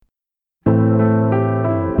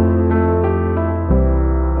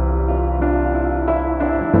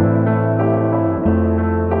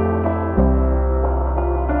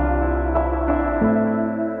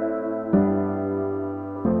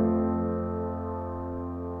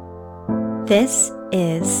This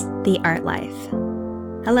is The Art Life.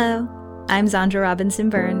 Hello, I'm Zandra Robinson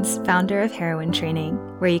Burns, founder of Heroine Training,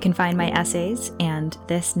 where you can find my essays and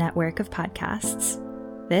this network of podcasts.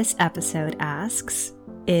 This episode asks,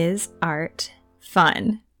 is art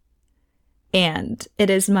fun? And it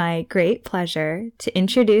is my great pleasure to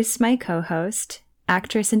introduce my co-host,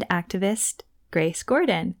 actress and activist, Grace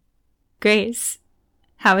Gordon. Grace,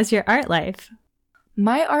 how is your art life?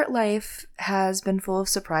 My art life has been full of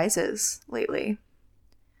surprises lately.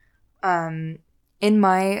 In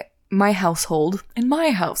my household,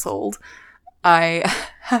 I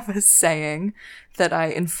have a saying that I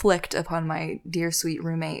inflict upon my dear sweet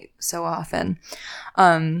roommate so often.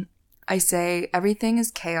 I say, everything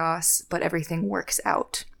is chaos, but everything works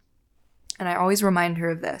out. And I always remind her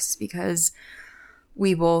of this because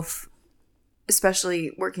we both,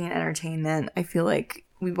 especially working in entertainment, I feel like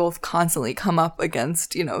we both constantly come up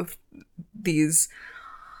against, these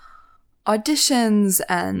auditions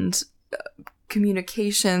and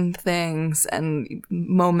communication things and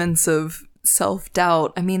moments of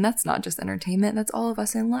self-doubt. I mean, that's not just entertainment, that's all of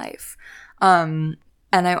us in life. And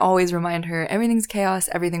I always remind her, everything's chaos,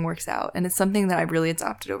 everything works out. And it's something that I've really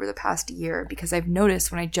adopted over the past year because I've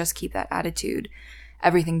noticed when I just keep that attitude,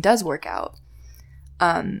 everything does work out.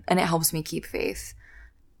 And it helps me keep faith.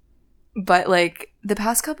 But the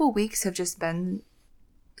past couple weeks have just been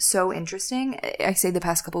so interesting. I say the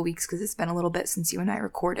past couple weeks because it's been a little bit since you and I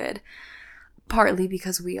recorded, partly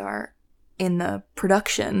because we are in the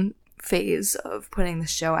production phase of putting the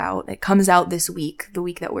show out. It comes out this week, the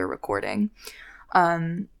week that we're recording.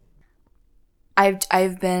 I've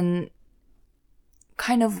been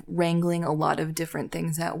kind of wrangling a lot of different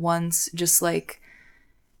things at once, just like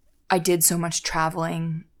I did so much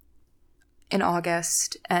traveling in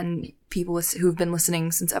August, and people who've been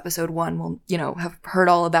listening since episode 1 will, have heard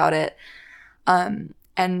all about it.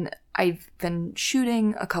 And I've been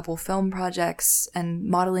shooting a couple film projects, and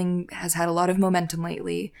modeling has had a lot of momentum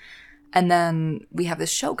lately. And then we have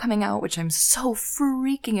this show coming out, which I'm so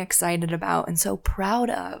freaking excited about and so proud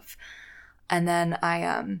of. And then I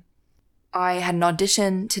had an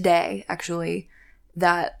audition today, actually,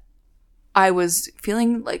 that I was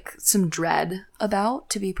feeling some dread about,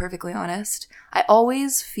 to be perfectly honest. I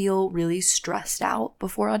always feel really stressed out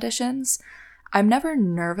before auditions. I'm never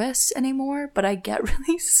nervous anymore, but I get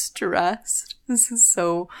really stressed. This is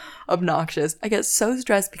so obnoxious. I get so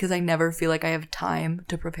stressed because I never feel like I have time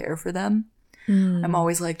to prepare for them. I'm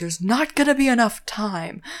always like, there's not gonna be enough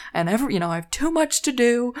time. And I have too much to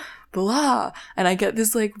do, blah. And I get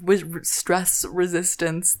this stress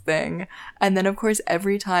resistance thing. And then of course,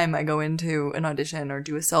 every time I go into an audition or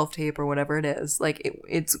do a self-tape or whatever it is,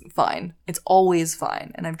 it's fine. It's always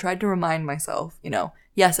fine. And I've tried to remind myself,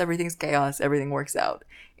 yes, everything's chaos, everything works out.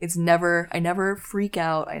 I never freak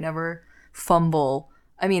out. I never fumble.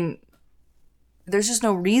 I mean, there's just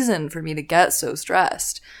no reason for me to get so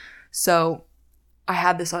stressed. So I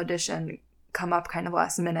had this audition come up kind of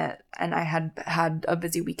last minute, and I had a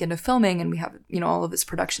busy weekend of filming, and we have, all of this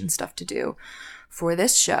production stuff to do for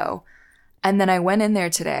this show. And then I went in there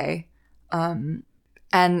today, and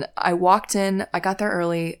I walked in, I got there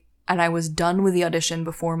early, and I was done with the audition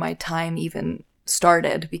before my time even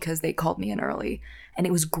started because they called me in early, and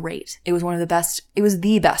it was great. It was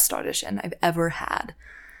the best audition I've ever had.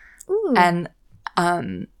 Ooh.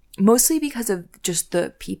 And mostly because of just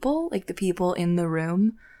the people, the people in the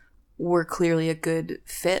room were clearly a good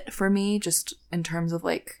fit for me, just in terms of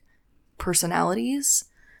personalities.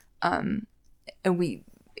 And they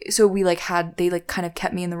kind of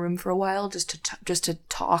kept me in the room for a while just to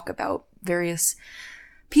talk about various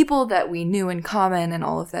people that we knew in common and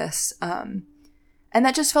all of this. And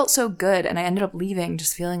that just felt so good. And I ended up leaving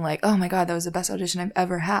just feeling like, oh my God, that was the best audition I've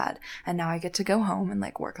ever had. And now I get to go home and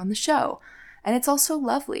work on the show. And it's also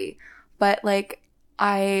lovely. But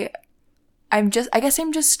I guess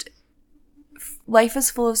life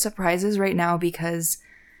is full of surprises right now because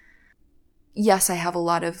yes, I have a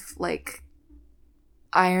lot of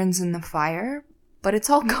irons in the fire, but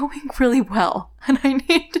it's all going really well. And I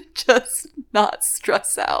need to just not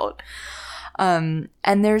stress out. And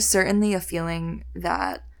there's certainly a feeling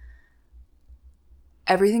that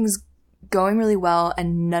everything's going really well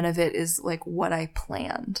and none of it is what I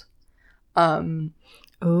planned.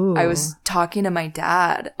 Ooh. I was talking to my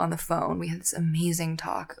dad on the phone. We had this amazing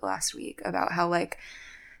talk last week about how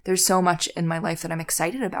there's so much in my life that I'm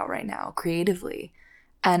excited about right now creatively.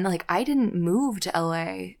 And I didn't move to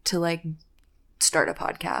LA to start a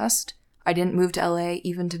podcast. I didn't move to LA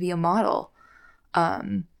even to be a model.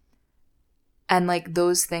 And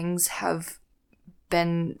those things have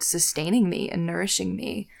been sustaining me and nourishing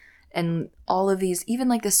me and all of these, even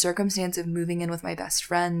like the circumstance of moving in with my best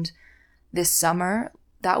friend this summer,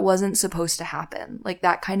 that wasn't supposed to happen. Like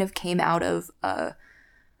that kind of came out of a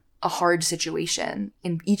hard situation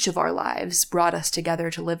in each of our lives, brought us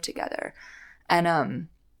together to live together. And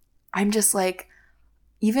I'm just like,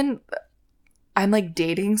 even I'm like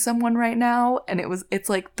dating someone right now, and it's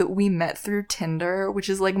like that we met through Tinder, which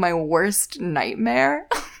is like my worst nightmare.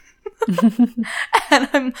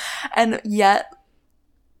 and yet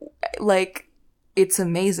like it's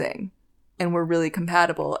amazing and we're really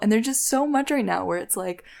compatible. And there's just so much right now where it's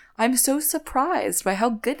like I'm so surprised by how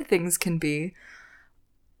good things can be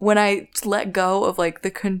when I let go of like the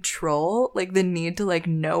control, like the need to like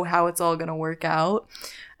know how it's all gonna work out.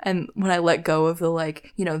 And when I let go of the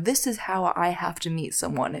like, you know, this is how I have to meet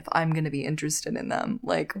someone if I'm going to be interested in them.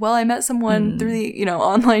 Like, well, I met someone through the, you know,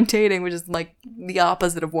 online dating, which is like the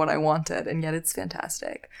opposite of what I wanted. And yet it's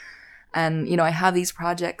fantastic. And, you know, I have these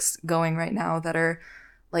projects going right now that are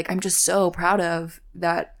like, I'm just so proud of,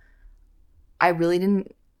 that I really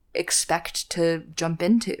didn't expect to jump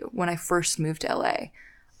into when I first moved to LA.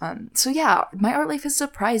 So yeah, my art life is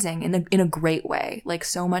surprising in a great way. Like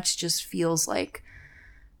so much just feels like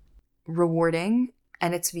rewarding,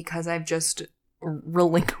 and it's because I've just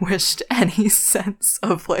relinquished any sense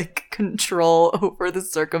of like control over the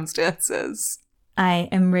circumstances.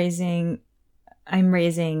 I'm raising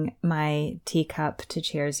my teacup to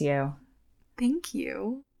cheers you. Thank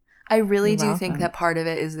you. I really do welcome. think that part of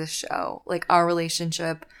it is this show, like our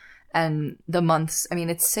relationship and the months. I mean,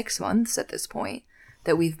 it's 6 months at this point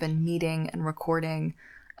that we've been meeting and recording,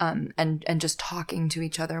 and just talking to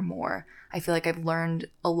each other more. I feel like I've learned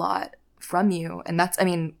a lot from you. And that's, I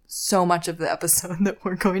mean, so much of the episode that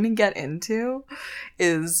we're going to get into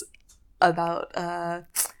is about a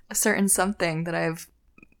certain something that I've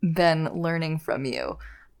been learning from you.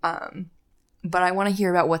 But I want to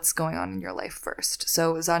hear about what's going on in your life first.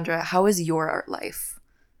 So, Zandra, how is your art life?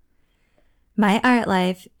 My art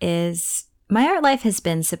life has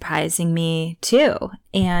been surprising me too.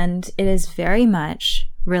 And it is very much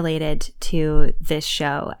related to this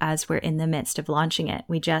show as we're in the midst of launching it.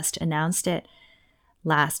 We just announced it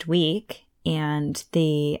last week, and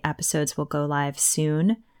the episodes will go live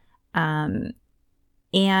soon. And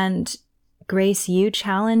Grace, you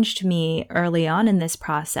challenged me early on in this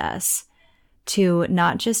process to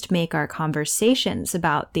not just make our conversations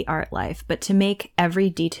about the art life, but to make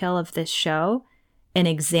every detail of this show an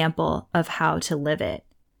example of how to live it.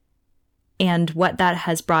 And what that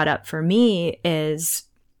has brought up for me is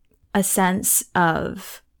a sense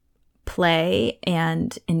of play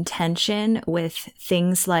and intention with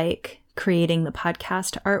things like creating the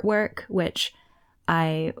podcast artwork, which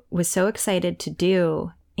I was so excited to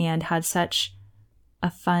do and had such a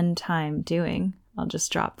fun time doing. I'll just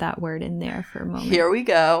drop that word in there for a moment. Here we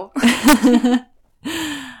go.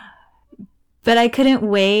 But I couldn't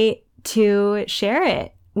wait to share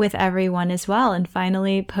it with everyone as well and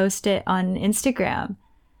finally post it on Instagram.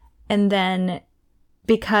 And then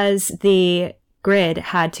because the grid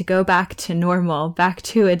had to go back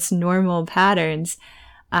to its normal patterns,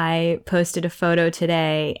 I posted a photo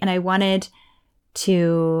today, and I wanted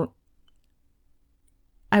to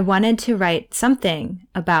write something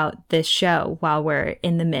about this show while we're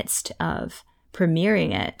in the midst of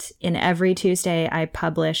premiering it. And every Tuesday I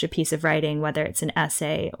publish a piece of writing, whether it's an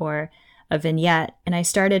essay or a vignette. And I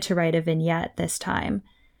started to write a vignette this time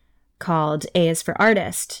called A is for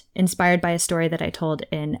Artist, inspired by a story that I told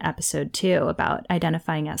in episode 2 about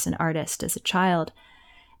identifying as an artist as a child.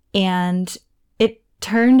 And it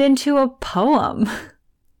turned into a poem.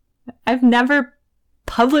 I've never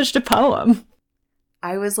published a poem.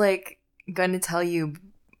 I was like going to tell you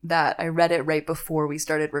that I read it right before we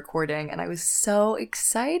started recording, and I was so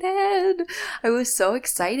excited. And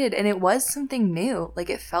it was something new. Like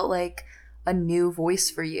it felt like a new voice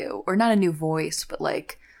for you, or not a new voice, but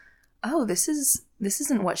like, oh, this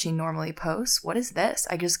isn't what she normally posts. What is this?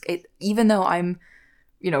 Even though I'm,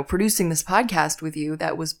 producing this podcast with you,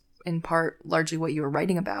 that was in part largely what you were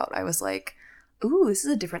writing about. I was like, ooh, this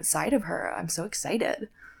is a different side of her. I'm so excited.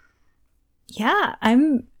 Yeah,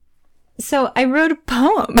 so I wrote a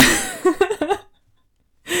poem.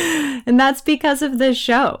 And that's because of this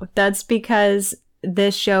show. That's because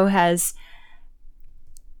this show has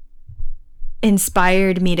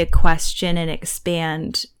inspired me to question and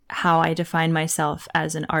expand how I define myself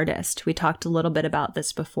as an artist. We talked a little bit about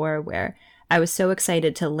this before, where I was so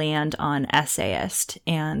excited to land on essayist,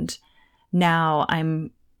 and now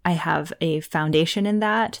I have a foundation in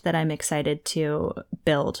that I'm excited to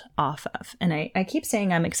build off of. And I keep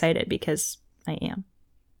saying I'm excited because I am.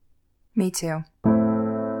 Me too.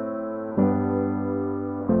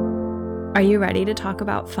 Are you ready to talk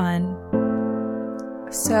about fun?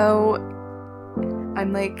 So,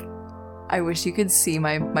 I'm like, I wish you could see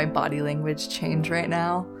my body language change right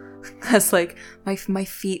now. As like my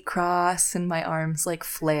feet cross and my arms like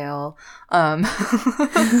flail. So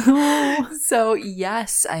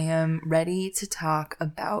yes, I am ready to talk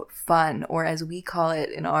about fun, or as we call it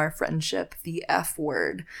in our friendship, the F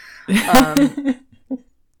word.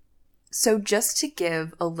 So just to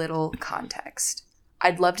give a little context,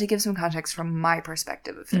 I'd love to give some context from my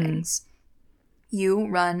perspective of things. You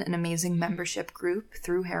run an amazing membership group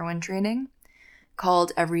through Heroine Training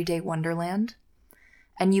called Everyday Wonderland.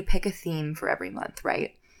 And you pick a theme for every month,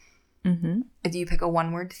 right? Mm-hmm. You pick a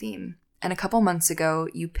one-word theme. And a couple months ago,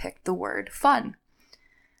 you picked the word fun.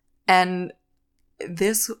 And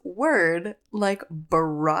this word, like,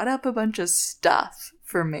 brought up a bunch of stuff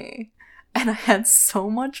for me. And I had so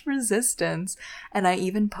much resistance. And I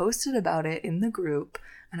even posted about it in the group.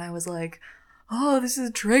 And I was like, oh, this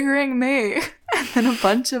is triggering me. And then a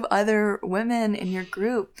bunch of other women in your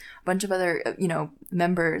group, a bunch of other,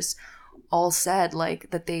 members all said like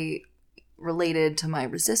that they related to my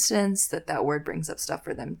resistance, that word brings up stuff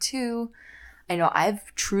for them too. I know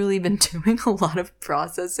I've truly been doing a lot of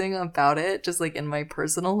processing about it, just like in my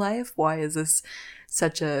personal life. Why is this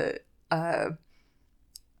such a, I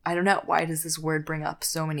don't know, why does this word bring up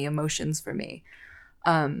so many emotions for me?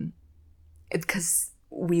 Because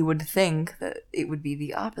we would think that it would be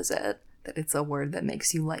the opposite, that it's a word that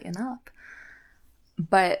makes you lighten up.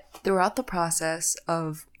 But throughout the process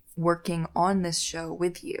of working on this show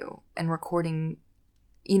with you and recording,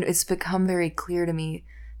 it's become very clear to me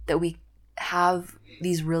that we have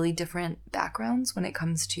these really different backgrounds when it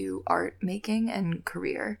comes to art making and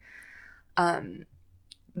career.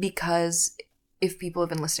 Because if people have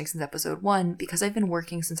been listening since episode 1, because I've been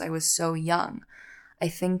working since I was so young, I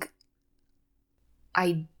think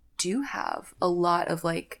I do have a lot of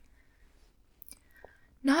like,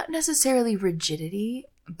 not necessarily rigidity,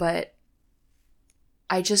 but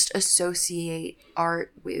I just associate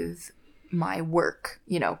art with my work,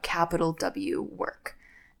 capital W work.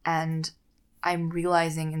 And I'm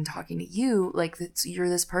realizing in talking to you, like, that you're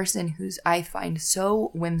this person who's I find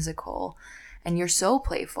so whimsical and you're so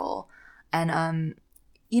playful. And,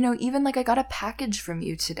 even like I got a package from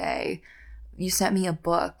you today. You sent me a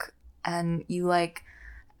book and you like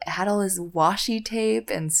had all this washi tape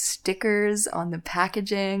and stickers on the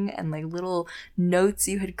packaging and like little notes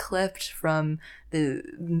you had clipped from the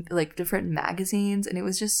like different magazines, and it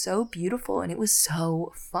was just so beautiful and it was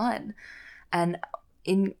so fun. And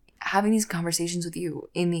in having these conversations with you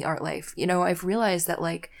in the art life, I've realized that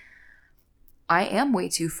like I am way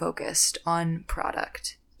too focused on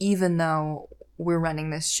product, even though we're running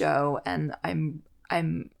this show and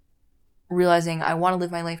I'm realizing I want to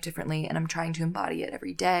live my life differently and I'm trying to embody it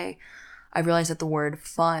every day. I realize that the word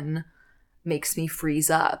fun makes me freeze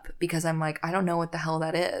up because I'm like, I don't know what the hell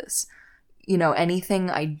that is. Anything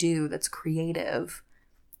I do that's creative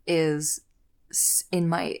is in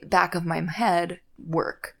my back of my head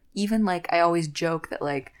work. Even like I always joke that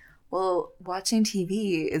like, well, watching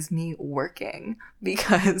TV is me working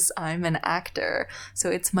because I'm an actor. So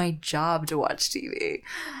it's my job to watch TV,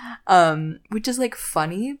 which is like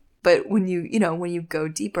funny. But when you go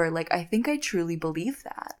deeper, like, I think I truly believe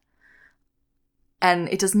that. And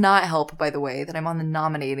it does not help, by the way, that I'm on the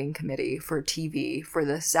nominating committee for TV for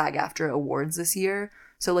the SAG-AFTRA Awards this year.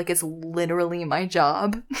 So, like, it's literally my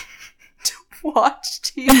job to watch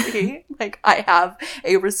TV. Like, I have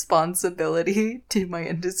a responsibility to my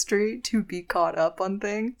industry to be caught up on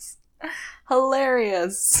things.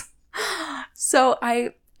 Hilarious. So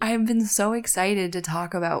I've been so excited to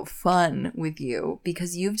talk about fun with you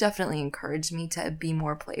because you've definitely encouraged me to be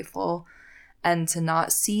more playful and to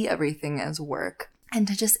not see everything as work and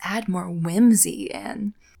to just add more whimsy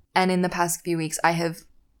in. And in the past few weeks, I have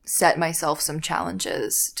set myself some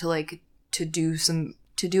challenges to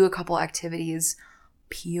do a couple activities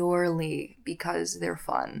purely because they're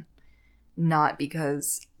fun, not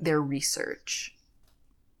because they're research.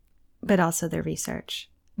 But also their research.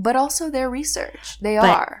 But also their research. They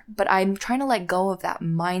are. But I'm trying to let go of that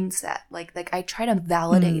mindset. Like I try to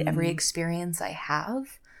validate every experience I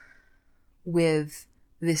have with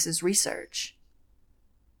this is research.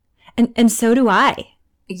 And so do I.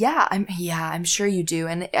 Yeah, I'm sure you do.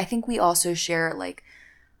 And I think we also share like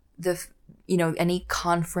any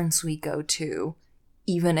conference we go to,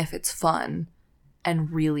 even if it's fun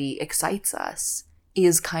and really excites us,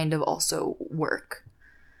 is kind of also work.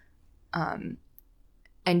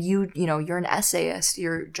 And you're an essayist.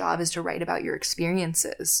 Your job is to write about your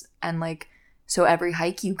experiences. And like, so every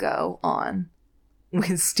hike you go on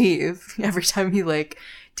with Steve, every time you like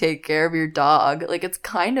take care of your dog. Like, it's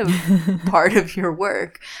kind of part of your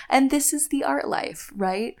work. And this is the art life,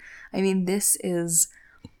 right? I mean, this is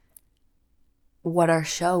what our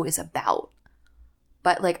show is about.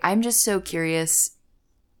 But like, I'm just so curious.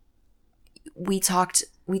 We talked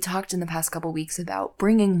in the past couple weeks about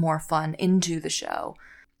bringing more fun into the show.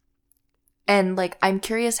 And like, I'm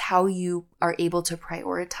curious how you are able to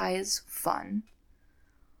prioritize fun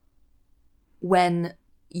when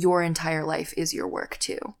your entire life is your work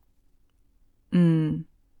too.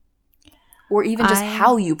 Or even just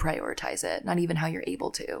how you prioritize it, not even how you're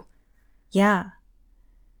able to. Yeah.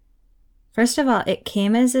 First of all, it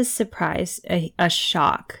came as a surprise, a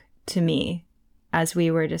shock to me as we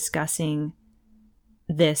were discussing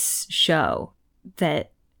this show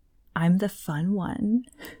that I'm the fun one.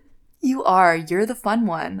 You are. You're the fun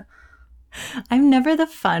one. I'm never the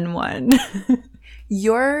fun one.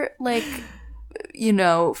 You're like, you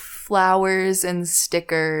know, flowers and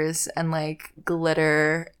stickers and like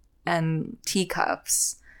glitter and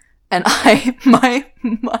teacups. And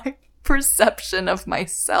my perception of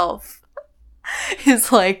myself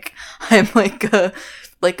is like, I'm like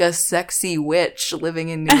a sexy witch living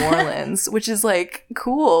in New Orleans, which is like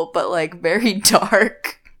cool, but like very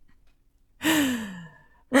dark.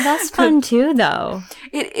 Well, that's fun too, though.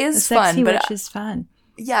 It is fun. Sexy witch is fun.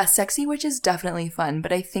 Yeah, sexy witch is definitely fun,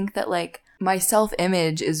 but I think that like my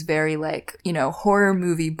self-image is very like, you know, horror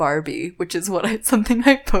movie Barbie, which is something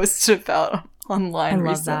I posted about online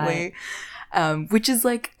recently, which is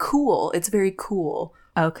like cool. It's very cool.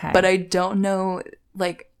 Okay. But I don't know,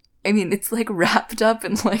 like, I mean, it's like wrapped up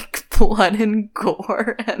in like blood and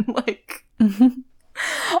gore and like,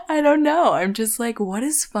 I don't know. I'm just like, what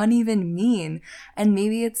does fun even mean? And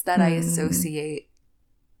maybe it's that I associate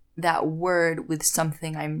that word with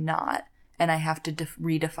something I'm not, and I have to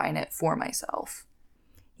redefine it for myself.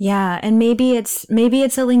 Yeah, and maybe it's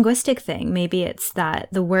a linguistic thing. Maybe it's that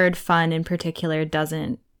the word fun in particular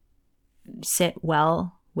doesn't sit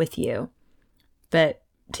well with you. But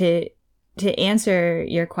to answer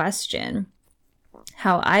your question,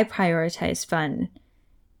 how I prioritize fun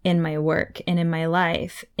in my work and in my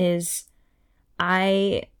life is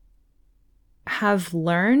I have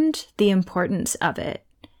learned the importance of it.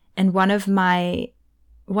 And one of my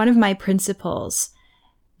principles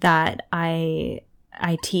that I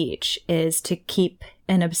teach is to keep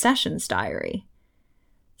an obsessions diary.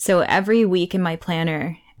 So every week in my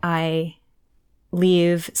planner, I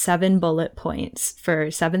leave 7 bullet points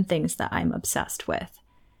for 7 things that I'm obsessed with.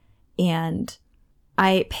 And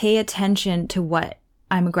I pay attention to what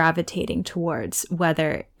I'm gravitating towards,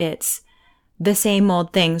 whether it's the same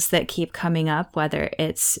old things that keep coming up, whether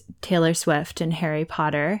it's Taylor Swift and Harry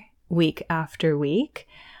Potter week after week,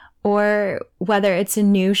 or whether it's a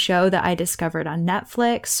new show that I discovered on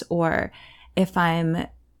Netflix, or if I'm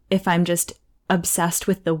just obsessed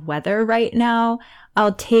with the weather right now,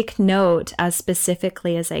 I'll take note as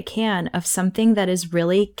specifically as I can of something that is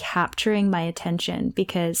really capturing my attention,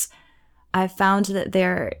 because I've found that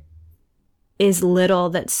there is little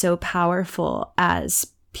that's so powerful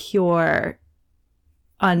as pure,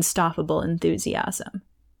 unstoppable enthusiasm.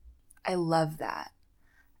 I love that.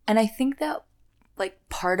 And I think that like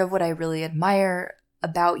part of what I really admire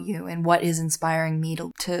about you and what is inspiring me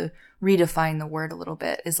to redefine the word a little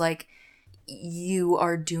bit is like you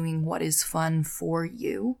are doing what is fun for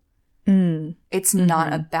you. It's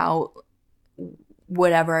not about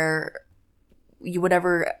whatever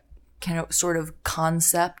kind of sort of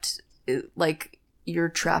concept like you're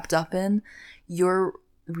trapped up in. You're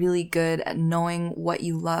really good at knowing what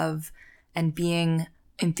you love and being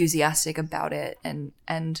enthusiastic about it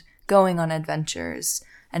and going on adventures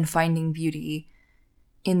and finding beauty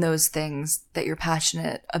in those things that you're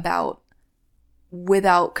passionate about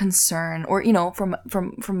without concern, or, you know, from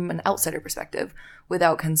an outsider perspective,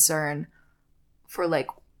 without concern for like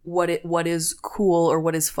what is cool or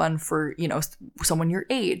what is fun for, you know, someone your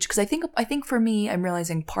age. Because I think for me, I'm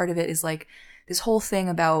realizing part of it is like this whole thing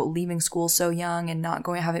about leaving school so young and not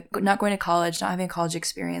going to college, not having a college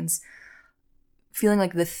experience, feeling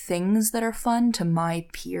like the things that are fun to my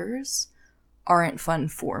peers aren't fun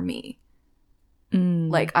for me.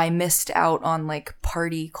 Like I missed out on like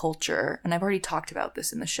party culture, and I've already talked about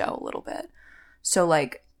this in the show a little bit. So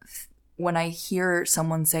like when I hear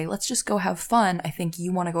someone say, let's just go have fun, I think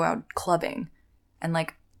you want to go out clubbing, and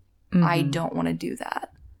like I don't want to do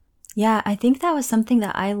that. Yeah, I think that was something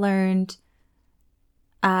that I learned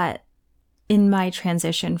in my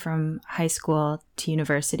transition from high school to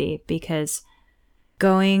university, because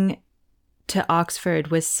going to Oxford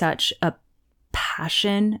was such a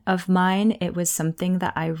passion of mine. It was something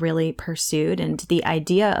that I really pursued. And the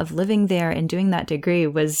idea of living there and doing that degree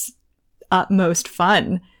was utmost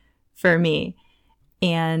fun for me.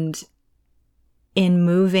 And in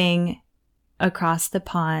moving across the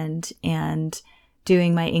pond and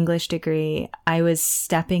doing my English degree, I was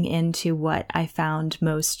stepping into what I found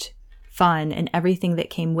most fun and everything that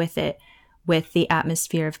came with it, with the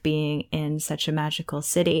atmosphere of being in such a magical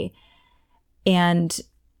city. And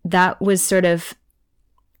that was sort of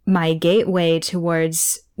my gateway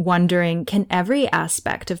towards wondering, can every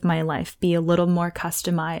aspect of my life be a little more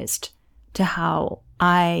customized to how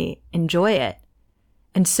I enjoy it?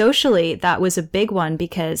 And socially, that was a big one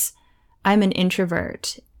because I'm an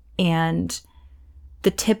introvert, and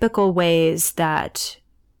the typical ways that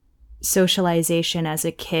socialization as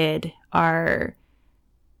a kid are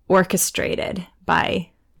orchestrated by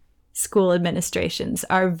school administrations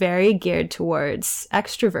are very geared towards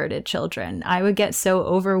extroverted children. I would get so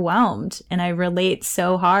overwhelmed, and I relate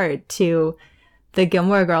so hard to the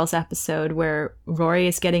Gilmore Girls episode where Rory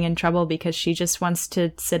is getting in trouble because she just wants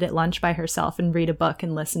to sit at lunch by herself and read a book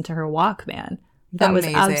and listen to her Walkman. That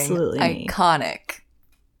Amazing. was absolutely me. Iconic.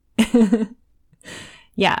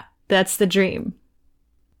 Yeah, that's the dream.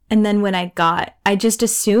 And then when I just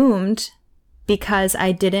assumed, because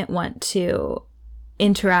I didn't want to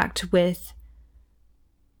interact with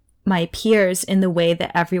my peers in the way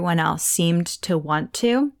that everyone else seemed to want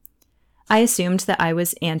to, I assumed that I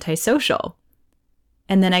was antisocial.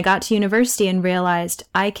 And then I got to university and realized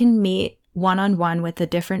I can meet one-on-one with a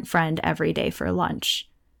different friend every day for lunch,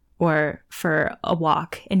 or for a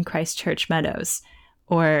walk in Christchurch Meadows,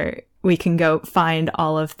 or we can go find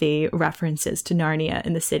all of the references to Narnia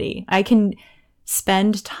in the city. I can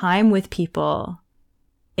spend time with people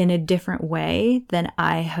in a different way than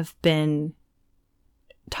I have been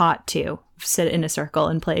taught to sit in a circle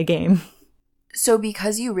and play a game. So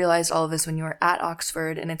because you realized all of this when you were at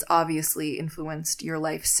Oxford, and it's obviously influenced your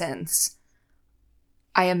life since,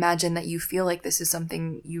 I imagine that you feel like this is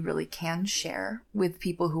something you really can share with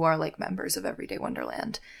people who are like members of Everyday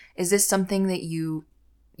Wonderland. Is this something that you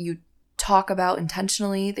talk about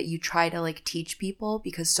intentionally, that you try to like teach people,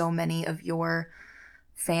 because so many of your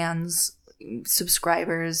fans,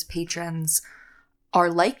 subscribers, patrons are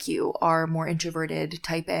like you, are more introverted,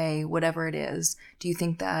 type A, whatever it is? Do you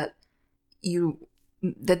think that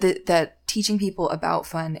that teaching people about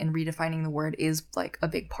fun and redefining the word is like a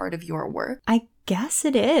big part of your work? I guess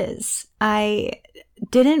it is. I'll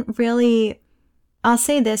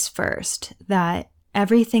say this first, that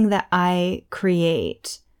everything that I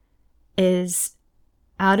create is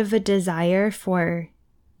out of a desire for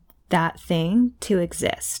that thing to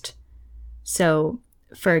exist. So,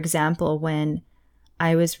 for example, when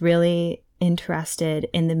I was really interested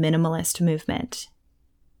in the minimalist movement,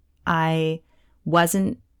 I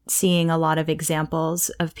wasn't seeing a lot of examples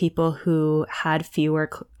of people who had fewer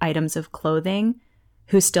items of clothing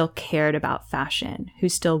who still cared about fashion, who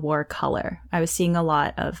still wore color. I was seeing a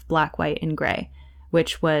lot of black, white, and gray,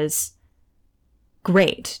 which was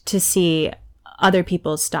great to see other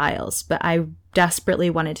people's styles, but I desperately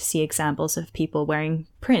wanted to see examples of people wearing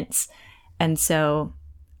prints. And so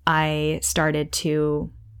I started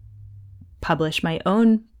to publish my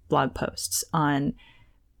own blog posts on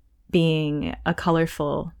being a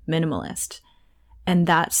colorful minimalist. And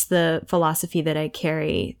that's the philosophy that I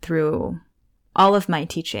carry through all of my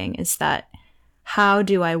teaching, is that how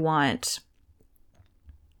do I want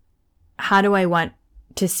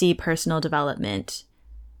to see personal development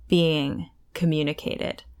being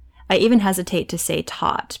communicated? I even hesitate to say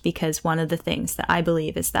taught, because one of the things that I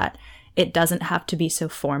believe is that it doesn't have to be so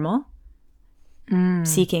formal.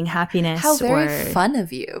 Seeking happiness. How very fun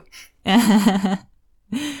of you.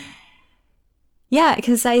 Yeah,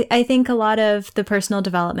 because I think a lot of the personal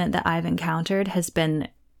development that I've encountered has been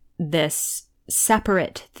this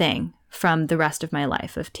separate thing from the rest of my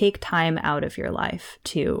life, of take time out of your life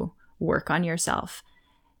to work on yourself.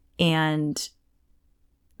 And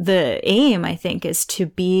the aim, I think, is to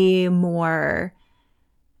be more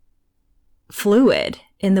fluid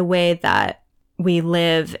in the way that we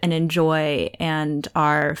live and enjoy and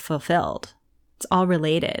are fulfilled. It's all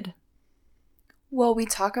related. Well, we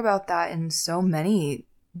talk about that in so many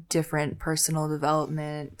different personal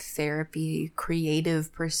development, therapy,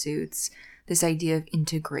 creative pursuits, this idea of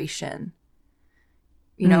integration,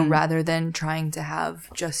 rather than trying to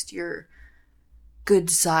have just your good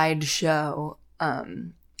side show,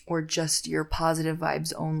 or just your positive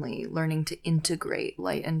vibes only, learning to integrate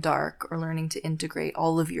light and dark, or learning to integrate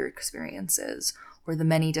all of your experiences, or the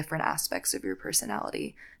many different aspects of your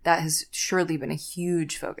personality. That has surely been a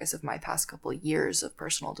huge focus of my past couple of years of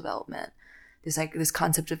personal development. this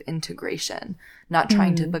concept of integration, not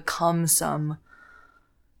trying to become some,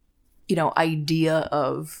 idea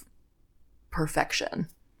of perfection.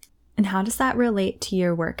 And how does that relate to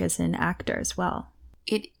your work as an actor as well?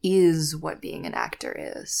 It is what being an actor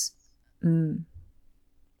is. And,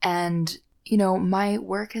 my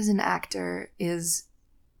work as an actor is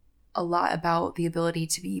a lot about the ability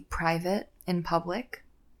to be private in public.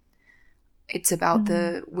 It's about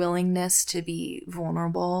the willingness to be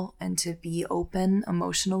vulnerable and to be open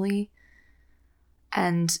emotionally.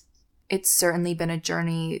 And it's certainly been a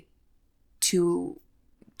journey to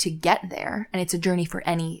get there. And it's a journey for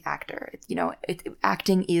any actor.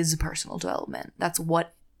 Acting is personal development. That's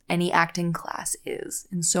what any acting class is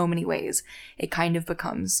in so many ways. It kind of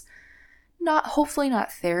becomes hopefully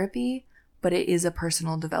not therapy, but it is a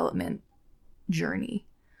personal development journey,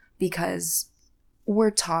 because we're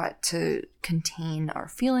taught to contain our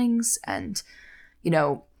feelings and,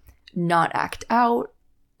 not act out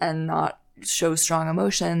and not show strong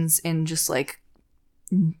emotions in just like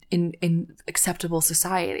in acceptable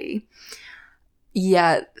society.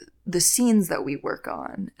 Yet the scenes that we work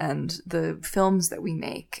on and the films that we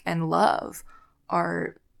make and love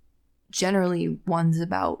are generally ones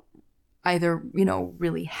about either,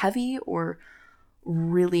 really heavy or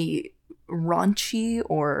really raunchy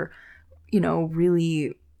or,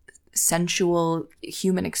 really sensual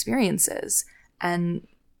human experiences. And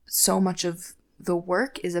so much of the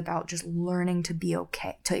work is about just learning to be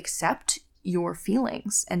okay, to accept your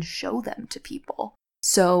feelings and show them to people.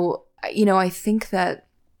 So, I think that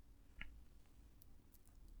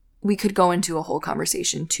we could go into a whole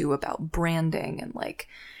conversation too about branding and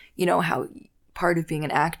how part of being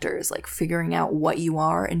an actor is figuring out what you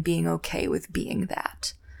are and being okay with being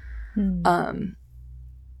that.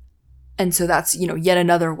 And so that's, yet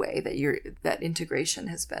another way that integration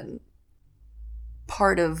has been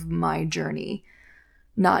part of my journey,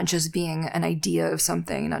 not just being an idea of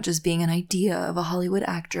something, not just being an idea of a Hollywood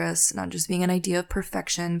actress, not just being an idea of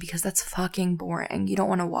perfection, because that's fucking boring. You don't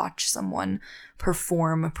want to watch someone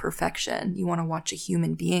perform perfection. You want to watch a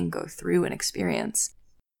human being go through an experience.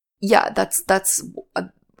 Yeah, that's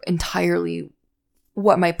entirely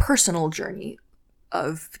what my personal journey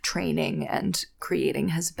of training and creating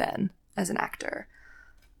has been as an actor.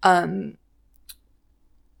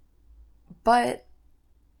 But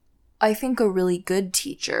I think a really good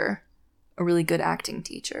teacher, a really good acting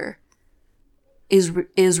teacher, is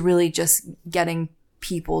really just getting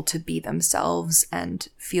people to be themselves and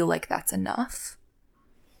feel like that's enough.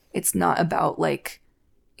 It's not about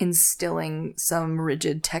instilling some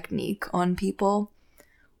rigid technique on people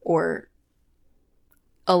or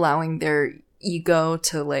allowing their ego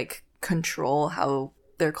to control how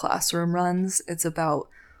their classroom runs. It's about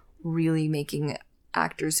really making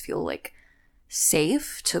actors feel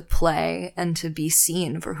safe to play and to be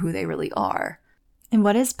seen for who they really are. And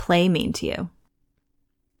what does play mean to you?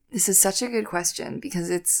 This is such a good question, because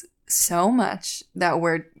it's so much, that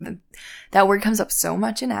word comes up so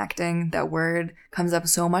much in acting. That word comes up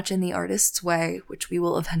so much in The Artist's Way, which we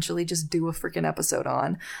will eventually just do a freaking episode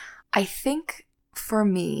on. I think for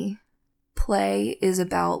me, play is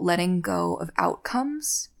about letting go of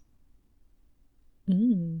outcomes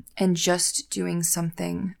and just doing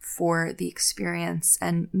something for the experience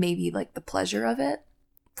and maybe the pleasure of it.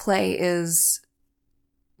 Play is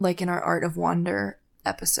in our Art of Wonder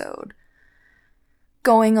episode,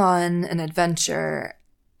 going on an adventure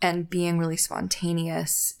and being really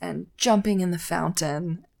spontaneous and jumping in the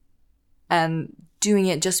fountain and doing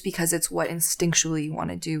it just because it's what instinctually you want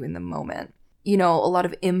to do in the moment. A lot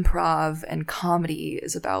of improv and comedy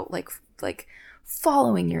is about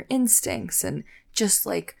following your instincts and just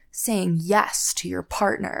saying yes to your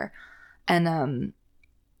partner and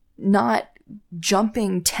not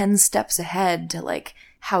jumping 10 steps ahead to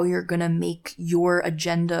how you're gonna make your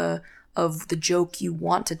agenda of the joke you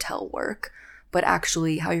want to tell work, but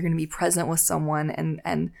actually how you're gonna be present with someone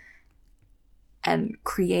and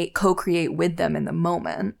co-create with them in the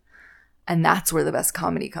moment. And that's where the best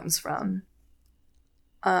comedy comes from.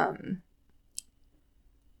 And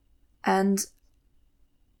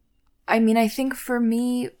I think for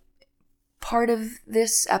me, part of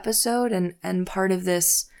this episode and part of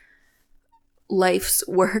this life's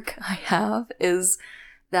work I have is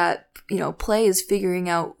that, play is figuring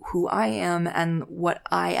out who I am and what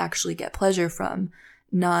I actually get pleasure from,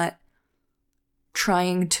 not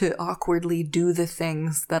trying to awkwardly do the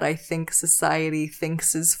things that I think society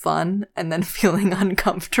thinks is fun and then feeling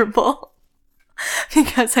uncomfortable.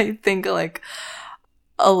 Because I think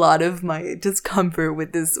a lot of my discomfort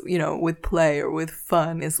with this, with play or with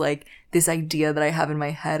fun is this idea that I have in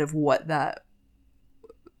my head of what that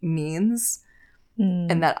means.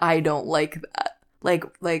 and that I don't like that.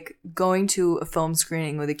 Like going to a film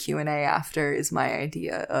screening with a Q&A after is my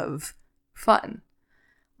idea of fun.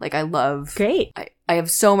 Like I love, Great. I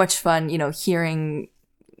have so much fun, you know, hearing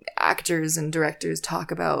actors and directors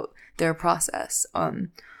talk about their process.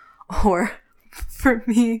 Or for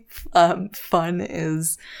me, fun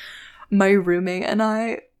is my roommate and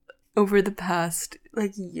I over the past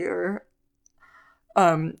like year,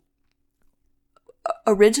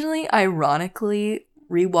 originally, ironically,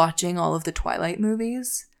 rewatching all of the Twilight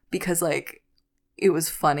movies because like it was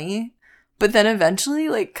funny, but then eventually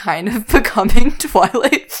like kind of becoming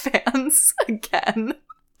Twilight fans again.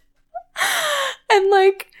 And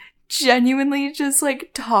like genuinely just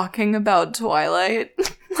like talking about Twilight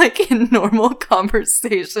like in normal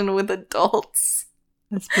conversation with adults.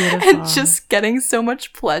 That's beautiful. And just getting so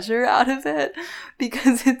much pleasure out of it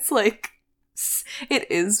because it's like, it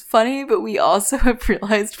is funny, but we also have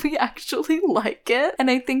realized we actually like it.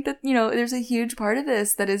 And I think that, you know, there's a huge part of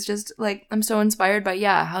this that is just like, I'm so inspired by,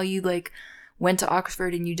 how you like went to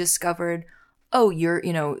Oxford and you discovered, oh, you're,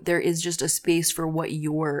 you know, there is just a space for what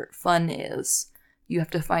your fun is. You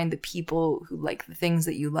have to find the people who like the things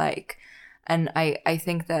that you like. And I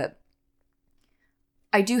think that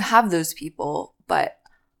I do have those people, but,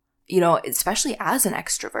 you know, especially as an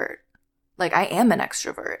extrovert, like I am an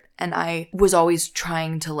extrovert and I was always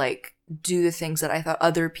trying to like do the things that I thought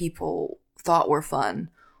other people thought were fun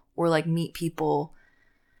or like meet people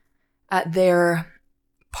at their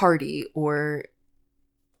party or,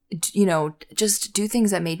 you know, just do things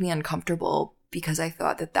that made me uncomfortable because I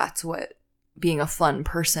thought that that's what being a fun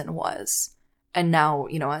person was. And now,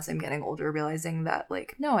 you know, as I'm getting older, realizing that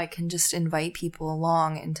like, no, I can just invite people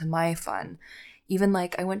along into my fun. Even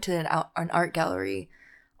like I went to an art gallery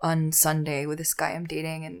on Sunday with this guy I'm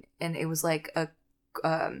dating, and it was like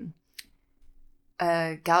a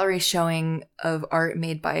gallery showing of art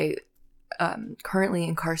made by currently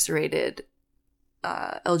incarcerated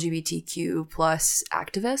LGBTQ plus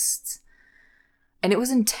activists, and it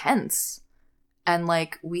was intense, and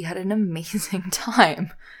like we had an amazing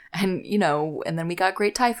time, and you know, and then we got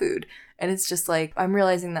great Thai food, and it's just like I'm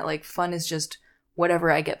realizing that like fun is just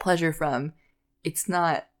whatever I get pleasure from. It's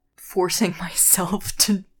not forcing myself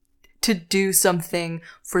to do something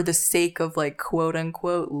for the sake of like quote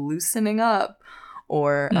unquote loosening up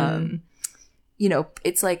or you know,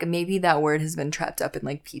 it's like maybe that word has been trapped up in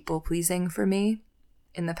like people pleasing for me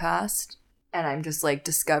in the past, and I'm just like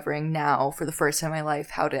discovering now for the first time in my life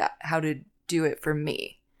how to do it for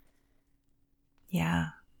me. Yeah.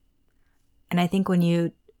 And I think when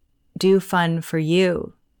you do fun for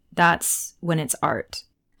you, that's when it's art.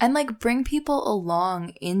 And like bring people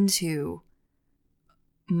along into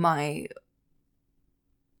my,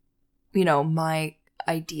 you know, my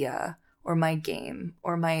idea or my game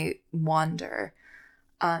or my wander.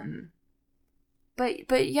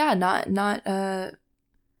 But yeah, not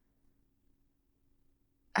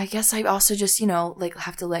I guess I also just, you know, like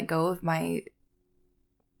have to let go of my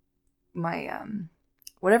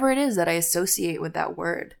whatever it is that I associate with that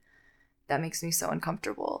word that makes me so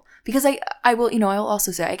uncomfortable. Because I will, you know, I'll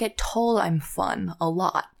also say I get told I'm fun a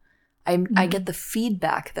lot. I get the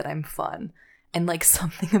feedback that I'm fun, and like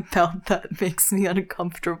something about that makes me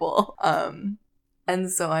uncomfortable. And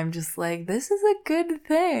so I'm just like, this is a good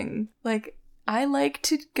thing. Like I like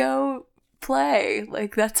to go play.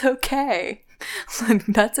 Like that's okay. Like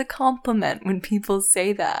that's a compliment when people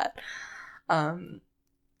say that.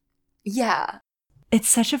 Yeah. It's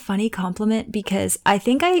such a funny compliment because I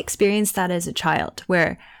think I experienced that as a child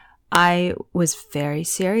where I was very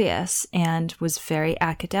serious and was very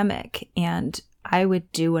academic, and I would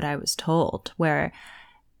do what I was told, where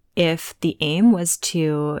if the aim was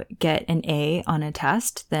to get an A on a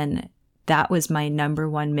test, then that was my number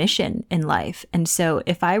one mission in life. And so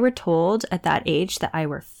if I were told at that age that I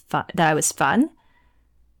was fun,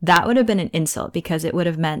 that would have been an insult because it would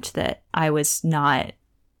have meant that I was not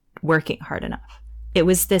working hard enough. It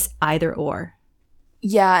was this either or.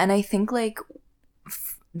 Yeah, and I think like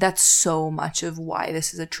that's so much of why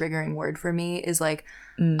this is a triggering word for me is like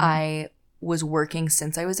I was working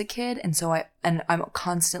since I was a kid, and so I'm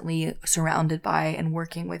constantly surrounded by and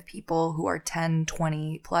working with people who are 10,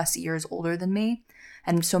 20 plus years older than me.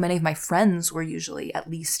 And so many of my friends were usually at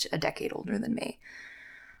least a decade older than me.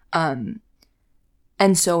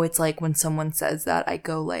 And so it's like when someone says that, I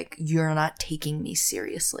go like, you're not taking me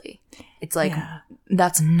seriously. It's like,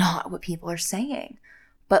 That's not what people are saying.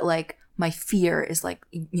 But like, my fear is like,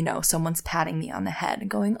 you know, someone's patting me on the head and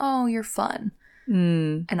going, oh, you're fun.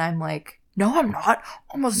 And I'm like, no, I'm not.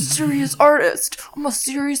 I'm a serious artist. I'm a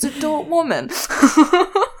serious adult woman.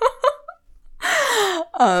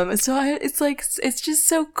 It's just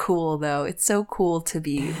so cool though. It's so cool to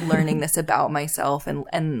be learning this about myself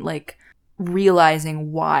and like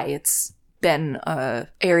realizing why it's been a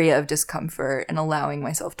area of discomfort and allowing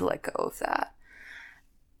myself to let go of that.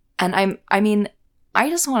 And I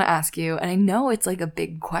just want to ask you, and I know it's like a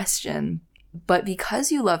big question, but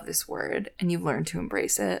because you love this word and you've learned to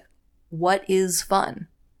embrace it, what is fun?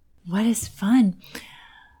 What is fun?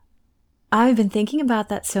 I've been thinking about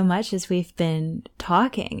that so much as we've been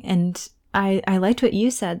talking, and I liked what you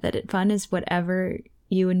said, that fun is whatever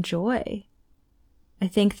you enjoy. I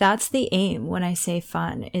think that's the aim when I say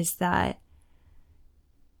fun, is that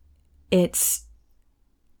it's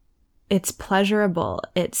pleasurable.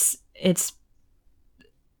 It's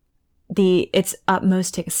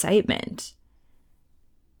utmost excitement.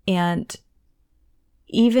 And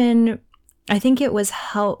even I think it was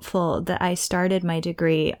helpful that I started my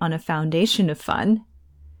degree on a foundation of fun,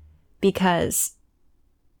 because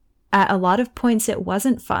at a lot of points it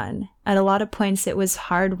wasn't fun. At a lot of points it was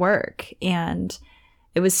hard work and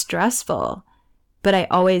it was stressful. But I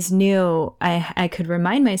always knew I could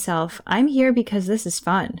remind myself, I'm here because this is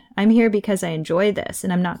fun. I'm here because I enjoy this,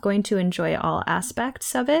 and I'm not going to enjoy all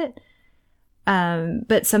aspects of it.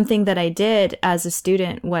 But something that I did as a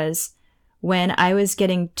student was, when I was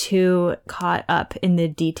getting too caught up in the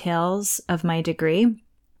details of my degree,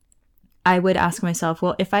 I would ask myself,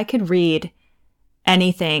 well, if I could read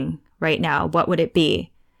anything right now, what would it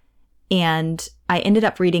be? And I ended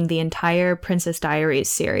up reading the entire Princess Diaries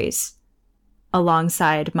series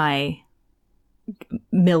alongside my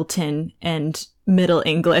Milton and Middle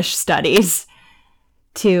English studies,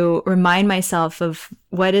 to remind myself of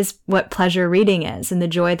what pleasure reading is and the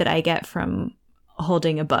joy that I get from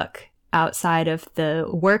holding a book, outside of the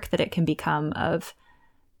work that it can become of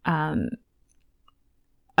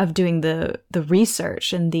doing the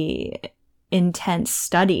research and the intense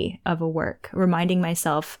study of a work, reminding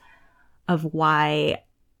myself of why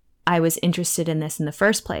I was interested in this in the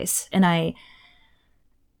first place. And I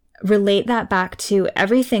relate that back to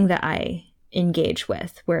everything that I engage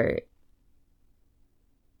with, where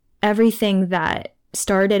everything that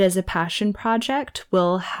started as a passion project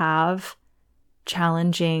will have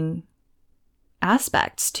challenging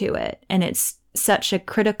aspects to it. And it's such a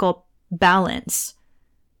critical balance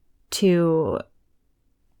to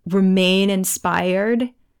remain inspired,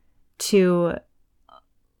 to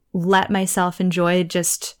let myself enjoy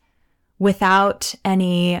just without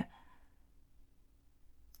any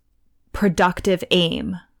productive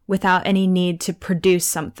aim, without any need to produce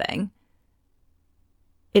something.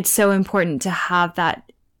 It's so important to have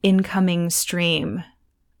that incoming stream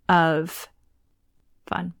of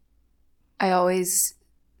fun. I always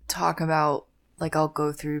talk about, like, I'll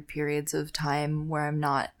go through periods of time where I'm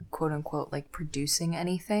not, quote unquote, like producing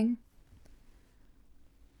anything.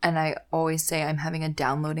 And I always say I'm having a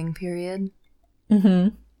downloading period.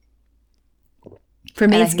 Mm-hmm. For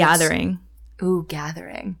me, it's gathering. Ooh,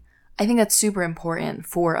 gathering. I think that's super important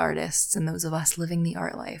for artists and those of us living the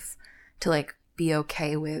art life to, like, be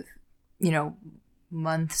okay with, you know,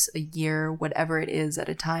 months, a year, whatever it is at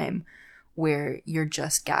a time, where you're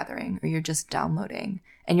just gathering or you're just downloading,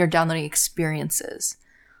 and you're downloading experiences.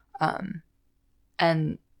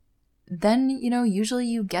 And then, you know, usually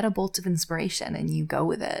you get a bolt of inspiration and you go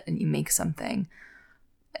with it and you make something.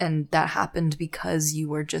 And that happened because you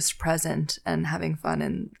were just present and having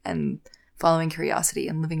fun and following curiosity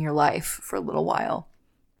and living your life for a little while.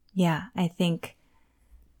 Yeah, I think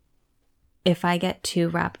if I get too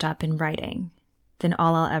wrapped up in writing, then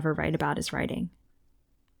all I'll ever write about is writing.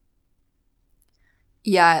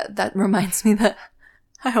 Yeah, that reminds me that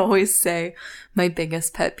I always say my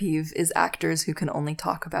biggest pet peeve is actors who can only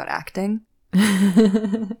talk about acting.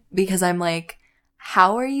 Because I'm like,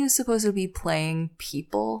 how are you supposed to be playing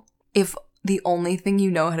people if the only thing you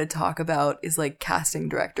know how to talk about is, like, casting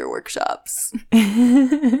director workshops?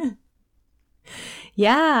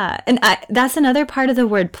 Yeah. And that's another part of the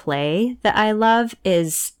word play that I love,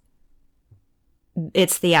 is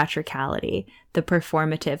its theatricality, the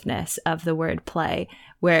performativeness of the word play,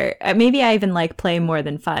 where maybe I even like play more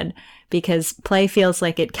than fun, because play feels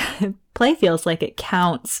like it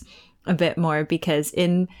counts a bit more, because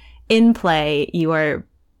in play you are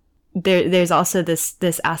there's also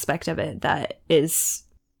this aspect of it that is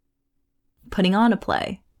putting on a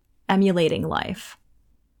play, emulating life.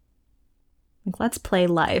 Like, let's play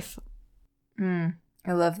life. I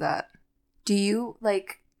love that. Do you,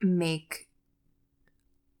 like,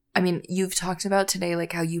 you've talked about today,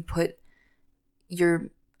 like, how you put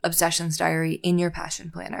your obsessions diary in your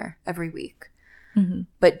passion planner every week. Mm-hmm.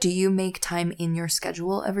 But do you make time in your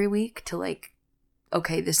schedule every week to, like,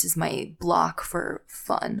 okay, this is my block for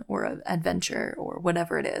fun or adventure or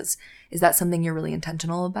whatever it is. Is that something you're really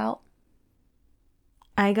intentional about?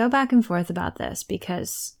 I go back and forth about this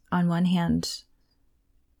because on one hand,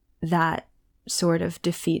 that sort of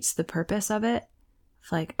defeats the purpose of it.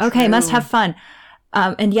 It's like, okay, True. must have fun.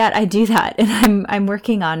 And yet I do that. And I'm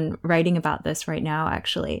working on writing about this right now,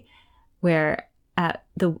 actually, where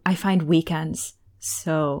I find weekends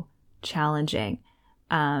so challenging.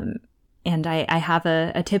 And I have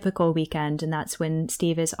a typical weekend, and that's when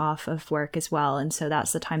Steve is off of work as well. And so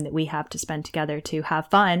that's the time that we have to spend together to have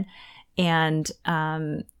fun. And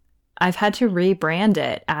I've had to rebrand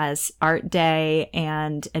it as Art Day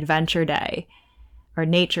and Adventure Day or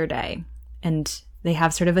Nature Day. And they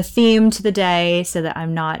have sort of a theme to the day so that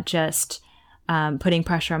I'm not just putting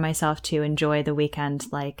pressure on myself to enjoy the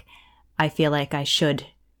weekend like I feel like I should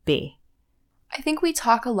be. I think we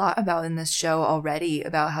talk a lot about in this show already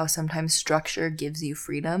about how sometimes structure gives you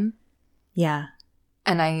freedom. Yeah.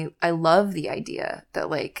 And I love the idea that,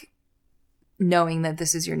 like, knowing that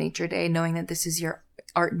this is your nature day, knowing that this is your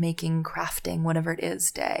art making, crafting, whatever it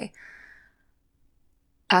is day,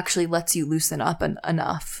 actually lets you loosen up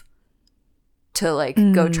enough to, like,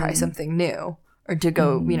 go try something new or to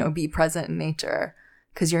go, you know, be present in nature,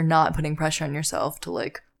 because you're not putting pressure on yourself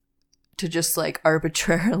to just, like,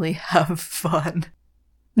 arbitrarily have fun.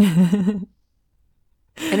 And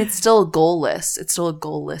it's still goalless. It's still a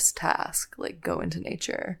goalless task. Like, go into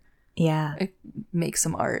nature. Yeah. Make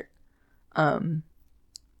some art. But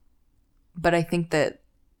I think that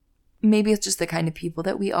maybe it's just the kind of people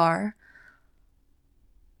that we are.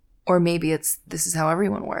 Or maybe this is how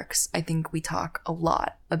everyone works. I think we talk a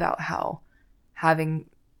lot about how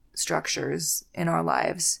having structures in our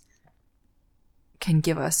lives can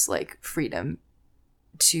give us, like, freedom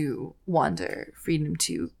to wander, freedom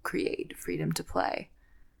to create, freedom to play.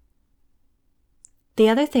 The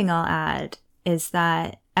other thing I'll add is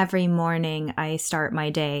that every morning I start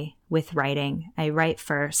my day with writing. I write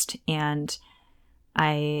first, and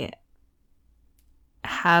I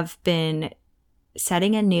have been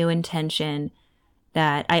setting a new intention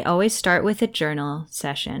that I always start with a journal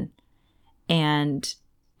session, and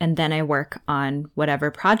then I work on whatever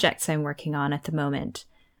projects I'm working on at the moment,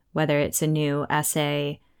 whether it's a new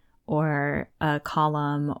essay or a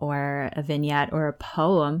column or a vignette or a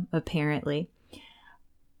poem, apparently.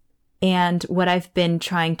 And what I've been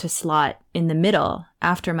trying to slot in the middle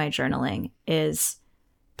after my journaling is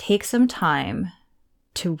take some time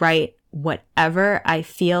to write whatever I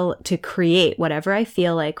feel, to create whatever I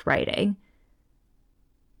feel like writing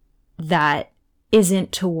that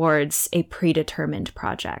isn't towards a predetermined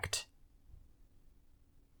project.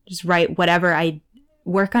 Just write whatever I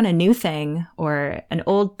work on, a new thing or an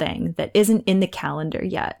old thing that isn't in the calendar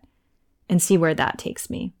yet, and see where that takes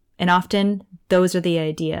me. And often those are the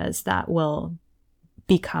ideas that will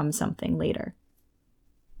become something later.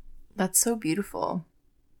 That's so beautiful.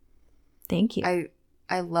 Thank you.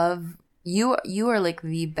 I love you are, like,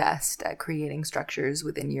 the best at creating structures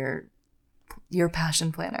within your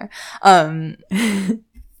passion planner. You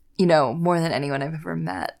know, more than anyone I've ever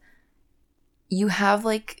met. You have,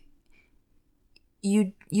 like,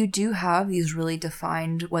 you do have these really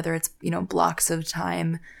defined, whether it's, you know, blocks of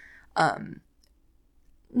time,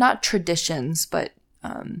 not traditions, but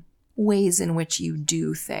ways in which you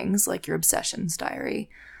do things, like your obsessions diary,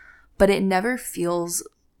 but it never feels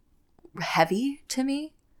heavy to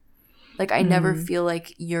me. Like, I never feel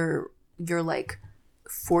like you're like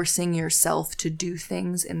forcing yourself to do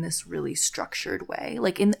things in this really structured way.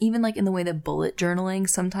 Like, even in the way that bullet journaling,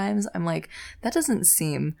 sometimes I'm like, that doesn't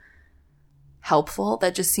seem helpful.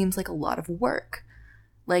 That just seems like a lot of work.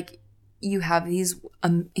 Like, you have these,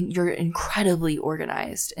 you're incredibly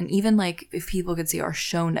organized. And even, like, if people could see our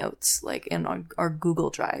show notes, like in our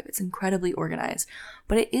Google Drive, it's incredibly organized.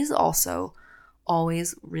 But it is also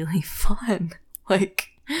always really fun. Like,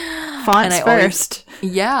 fonts first.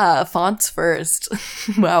 Yeah, fonts first.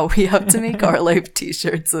 Wow, we have to make our life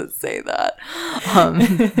t-shirts that say that.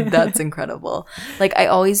 That's incredible. Like, I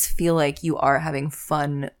always feel like you are having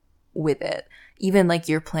fun with it. Even, like,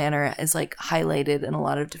 your planner is, like, highlighted in a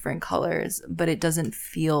lot of different colors, but it doesn't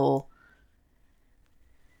feel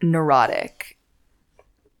neurotic.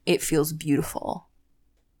 It feels beautiful.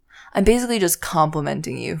 I'm basically just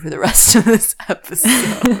complimenting you for the rest of this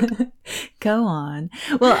episode. Go on.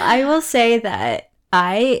 Well, I will say that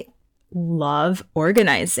I love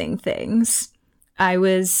organizing things. I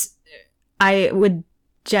would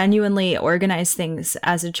genuinely organize things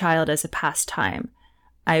as a child as a pastime.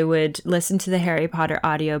 I would listen to the Harry Potter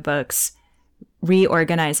audiobooks,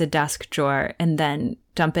 reorganize a desk drawer and then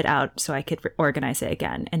dump it out so I could organize it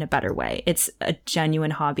again in a better way. It's a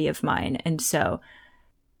genuine hobby of mine. And so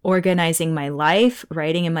organizing my life,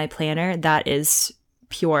 writing in my planner, that is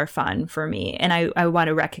pure fun for me. And I want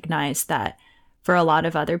to recognize that for a lot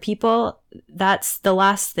of other people, that's the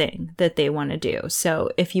last thing that they want to do. So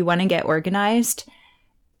if you want to get organized,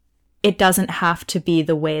 it doesn't have to be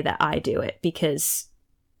the way that I do it, because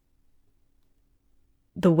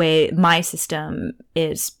the way my system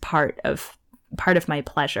is part of my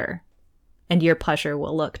pleasure, and your pleasure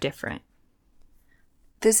will look different.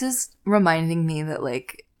 This is reminding me that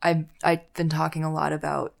like I've been talking a lot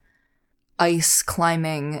about ice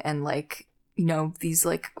climbing and like, you know, these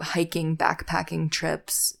like hiking, backpacking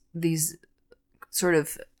trips, these sort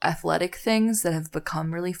of athletic things that have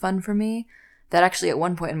become really fun for me that actually at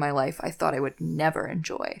one point in my life I thought I would never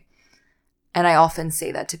enjoy. And I often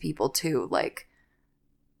say that to people too, like,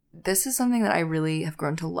 this is something that I really have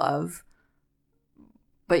grown to love,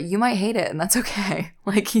 but you might hate it, and that's okay.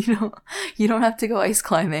 Like, you don't have to go ice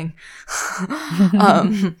climbing.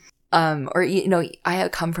 Or, you know, I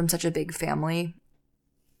have come from such a big family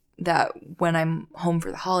that when I'm home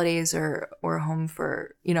for the holidays or home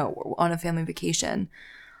for, you know, on a family vacation,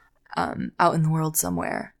 out in the world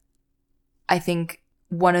somewhere, I think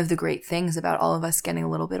one of the great things about all of us getting a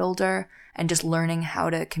little bit older and just learning how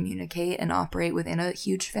to communicate and operate within a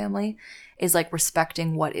huge family is like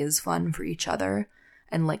respecting what is fun for each other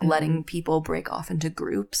and like letting people break off into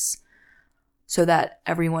groups so that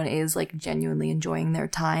everyone is like genuinely enjoying their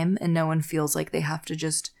time and no one feels like they have to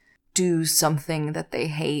just do something that they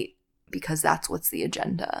hate because that's what's the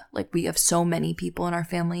agenda. Like, we have so many people in our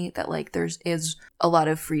family that like there is a lot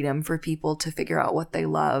of freedom for people to figure out what they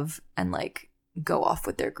love and like go off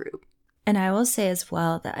with their group. And I will say as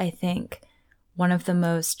well that I think one of the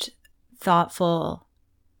most thoughtful,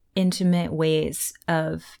 intimate ways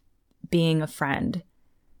of being a friend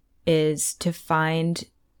is to find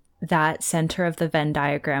that center of the Venn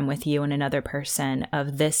diagram with you and another person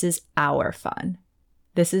of, this is our fun.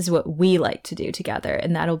 This is what we like to do together.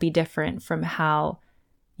 And that'll be different from how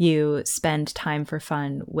you spend time for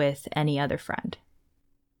fun with any other friend.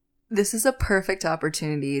 This is a perfect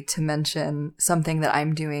opportunity to mention something that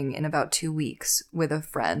I'm doing in about 2 weeks with a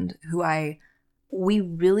friend who we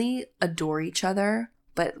really adore each other,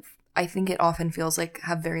 but I think it often feels like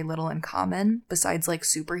have very little in common besides like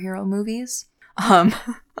superhero movies.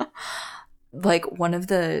 Like one of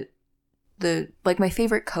the like my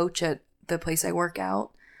favorite coach at the place I work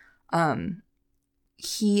out,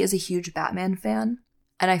 he is a huge Batman fan,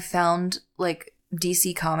 and I found like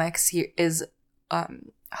DC Comics is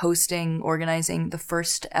organizing the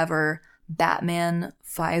first ever Batman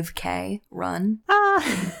 5K run.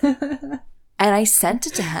 And I sent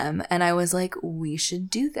it to him and I was like, we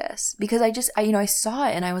should do this, because I saw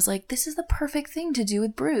it and I was like, this is the perfect thing to do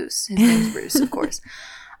with Bruce. His name's Bruce, of course.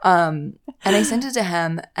 And I sent it to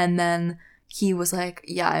him and then he was like,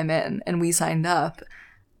 yeah, I'm in. And we signed up.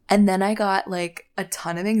 And then I got like a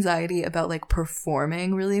ton of anxiety about like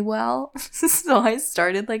performing really well. So I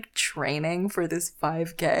started like training for this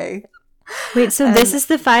 5K. Wait, so this is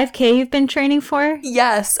the 5K you've been training for?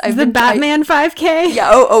 Yes. The Batman 5K? Yeah,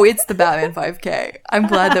 oh, it's the Batman 5K. I'm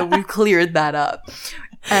glad that we've cleared that up.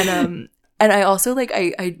 And I also like,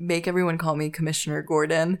 I make everyone call me Commissioner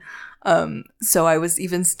Gordon. So I was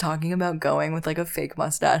even talking about going with like a fake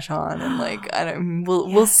mustache on and like,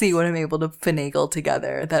 we'll see what I'm able to finagle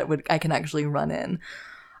together that I can actually run in.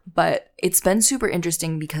 But it's been super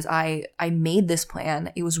interesting because I made this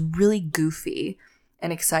plan. It was really goofy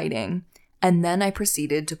and exciting. And then I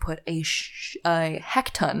proceeded to put a heck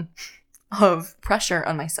ton of pressure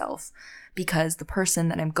on myself because the person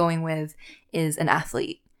that I'm going with is an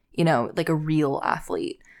athlete, you know, like a real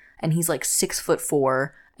athlete. And he's like 6'4",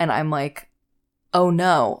 and I'm like, oh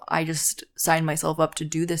no, I just signed myself up to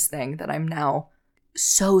do this thing that I'm now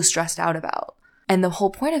so stressed out about. And the whole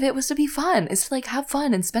point of it was to be fun. It's to like have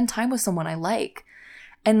fun and spend time with someone I like.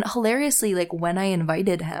 And hilariously, like when I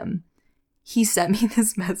invited him, he sent me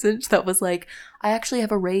this message that was like, I actually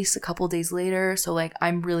have a race a couple days later. So like,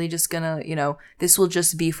 I'm really just gonna, you know, this will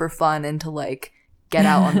just be for fun and to like get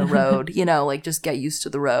out on the road, you know, like just get used to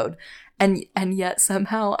the road. And yet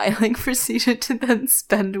somehow I like proceeded to then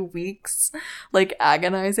spend weeks like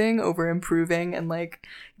agonizing over improving and like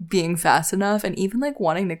being fast enough and even like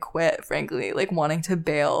wanting to quit, frankly, like wanting to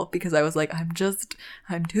bail because I was like,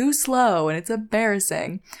 I'm too slow and it's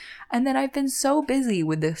embarrassing. And then I've been so busy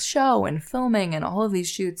with this show and filming and all of these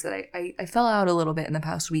shoots that I fell out a little bit in the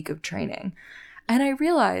past week of training. And I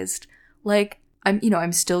realized like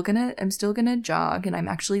I'm still gonna jog, and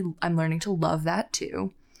I'm learning to love that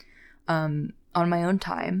too. on my own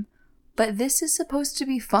time. But this is supposed to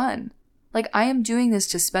be fun. Like, I am doing this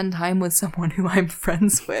to spend time with someone who I'm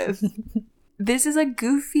friends with. This is a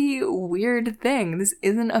goofy, weird thing. This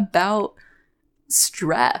isn't about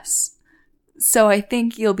stress. So I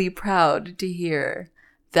think you'll be proud to hear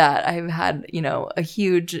that I've had, a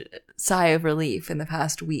huge sigh of relief in the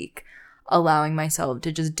past week, allowing myself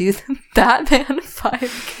to just do the Batman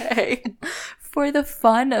 5K for the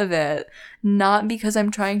fun of it, not because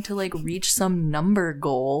I'm trying to reach some number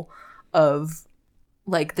goal of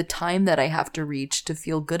the time that I have to reach to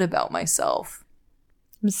feel good about myself.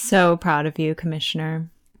 I'm so proud of you, Commissioner.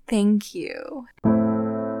 Thank you.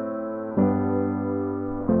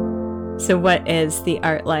 So what is the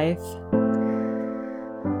art life?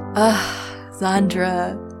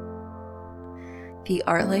 Zandra, the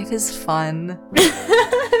art life is fun.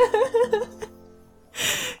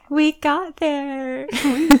 We got there.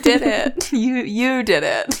 We did it. You did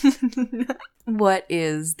it. What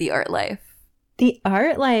is the art life? The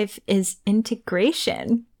art life is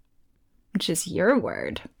integration, which is your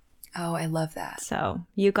word. Oh, I love that. So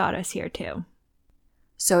you got us here too.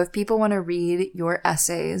 So if people want to read your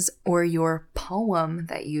essays or your poem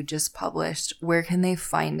that you just published, where can they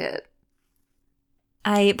find it?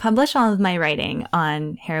 I publish all of my writing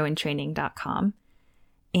on heroinetraining.com.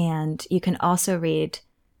 And you can also read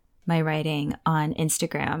my writing on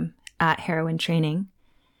Instagram at Heroine Training.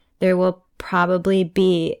 There will probably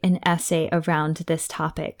be an essay around this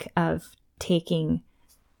topic of taking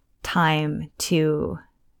time to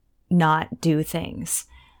not do things,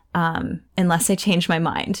 unless I change my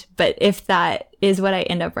mind. But if that is what I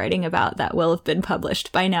end up writing about, that will have been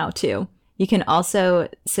published by now too. You can also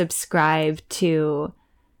subscribe to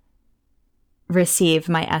receive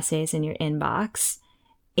my essays in your inbox.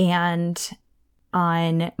 And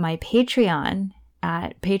on my Patreon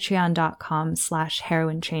at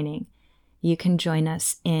patreon.com/heroinetraining, you can join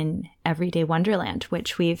us in Everyday Wonderland,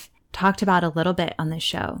 which we've talked about a little bit on this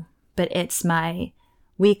show. But it's my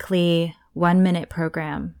weekly 1-minute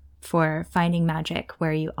program for finding magic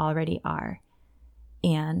where you already are.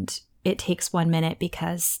 And it takes 1 minute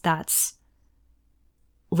because that's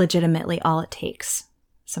legitimately all it takes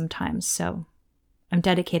sometimes. So I'm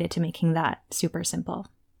dedicated to making that super simple.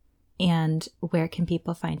 And where can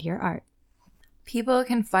people find your art? People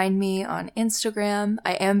can find me on Instagram.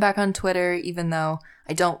 I am back on Twitter, even though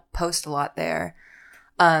I don't post a lot there.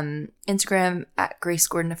 Instagram at Grace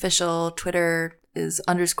Gordon Official. Twitter is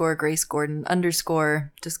 _Grace Gordon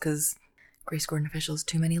 _ just because Grace Gordon Official is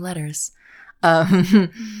too many letters. And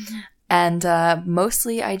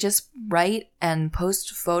mostly I just write and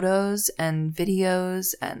post photos and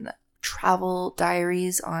videos and travel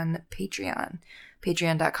diaries on Patreon.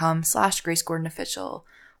 Patreon.com/Grace Gordon Official.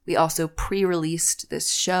 We also pre-released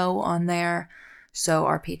this show on there. So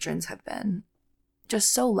our patrons have been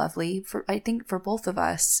just so lovely I think for both of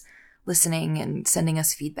us, listening and sending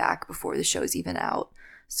us feedback before the show's even out.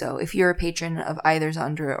 So if you're a patron of either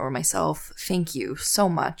Zandra or myself, thank you so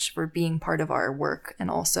much for being part of our work and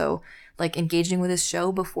also engaging with this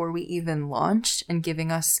show before we even launched and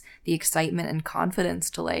giving us the excitement and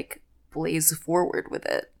confidence to blaze forward with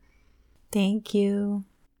it. Thank you.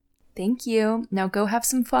 Thank you. Now go have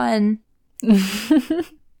some fun.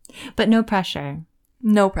 But no pressure.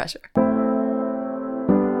 No pressure.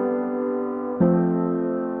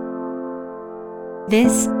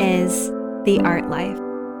 This is The Art Life,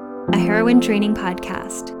 a heroine training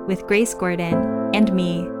podcast with Grace Gordon and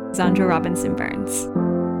me, Zandra Robinson Burns.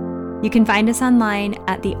 You can find us online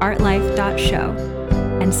at theartlife.show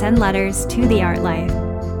and send letters to The Art Life,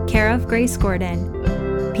 care of Grace Gordon,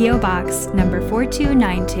 P.O. Box number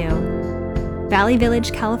 4292, Valley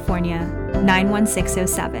Village, California,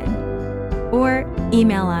 91607, or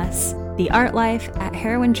email us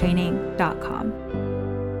theartlife@heroinetraining.com.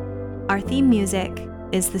 Our theme music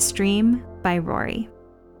is The Stream by Rory.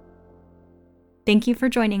 Thank you for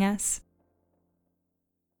joining us.